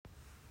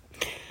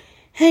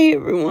Hey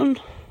everyone,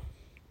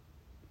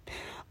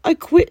 I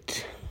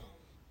quit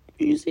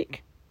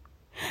music.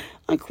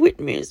 And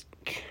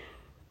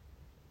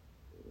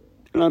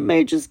I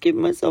may just give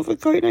myself a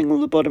coronary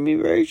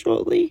lobotomy very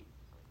shortly.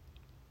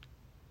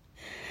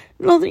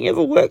 Nothing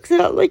ever works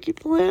out like you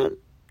plan,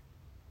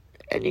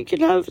 and you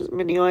can have as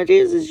many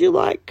ideas as you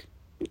like.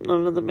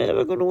 None of them are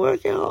ever going to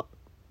work out.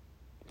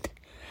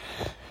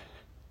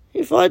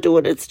 If I do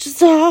it, it's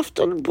just a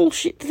half-done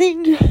bullshit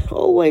thing,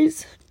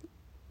 always.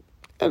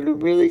 And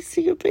I'm really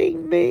sick of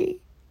being me.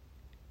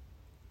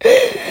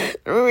 I'm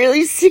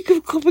really sick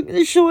of copping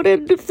the short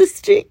end of the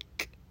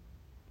stick.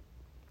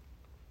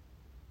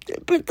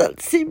 But that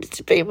seems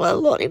to be my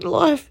lot in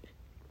life.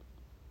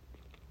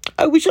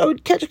 I wish I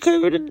would catch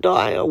COVID and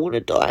die. I want to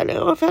die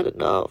now. I've had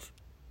enough.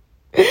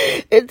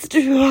 It's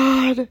too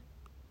hard.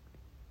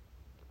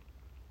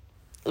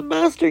 The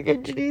mastering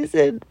engineer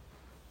said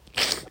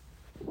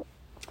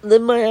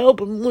that my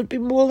album would be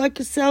more like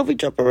a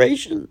salvage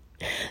operation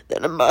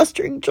than a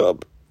mastering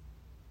job.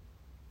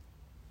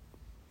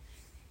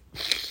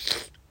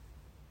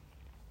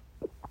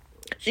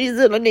 She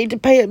said I need to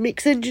pay a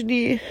mix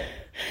engineer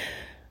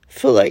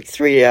for like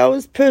 3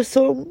 hours per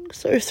song,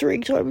 so 3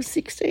 times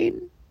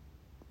 16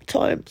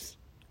 times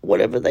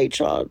whatever they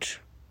charge.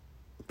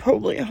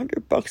 Probably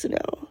 $100 an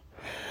hour.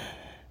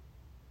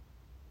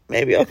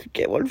 Maybe I could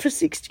get one for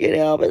 60 an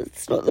hour, but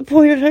it's not the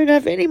point. I don't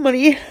have any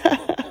money.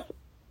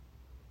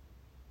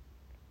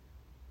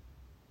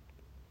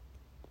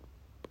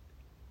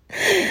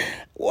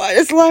 Why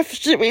does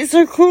life treat me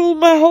so cruel?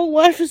 My whole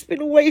life has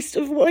been a waste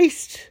of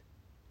waste.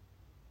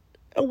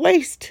 A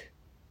waste.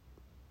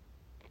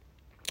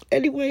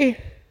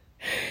 Anyway,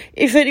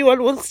 if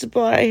anyone wants to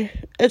buy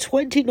a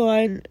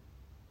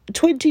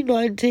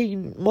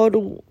 2019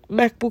 model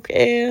MacBook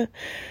Air,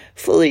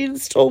 fully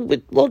installed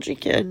with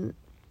Logic and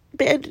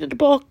banned in a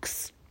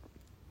box,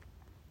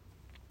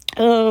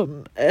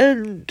 and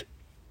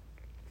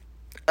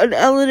an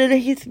Allen and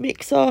Heath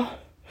mixer,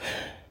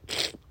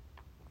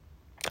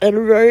 and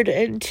a Rode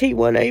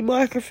NT1A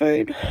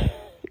microphone,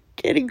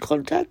 get in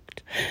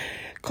contact,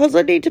 because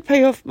I need to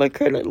pay off my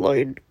credit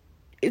loan.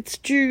 It's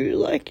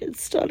due,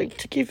 it's starting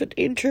to give it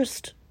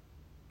interest.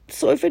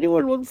 So if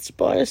anyone wants to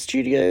buy a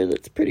studio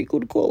that's pretty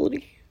good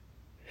quality,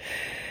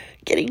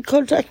 get in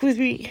contact with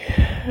me.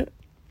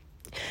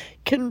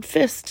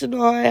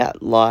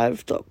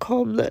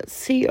 confessdeny@live.com.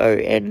 That's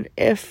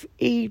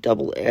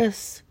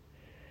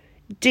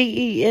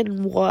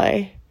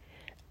CONFESSDENY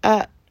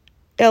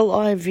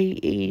 @LIVE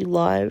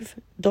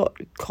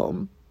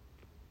live.com.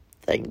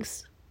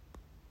 Thanks.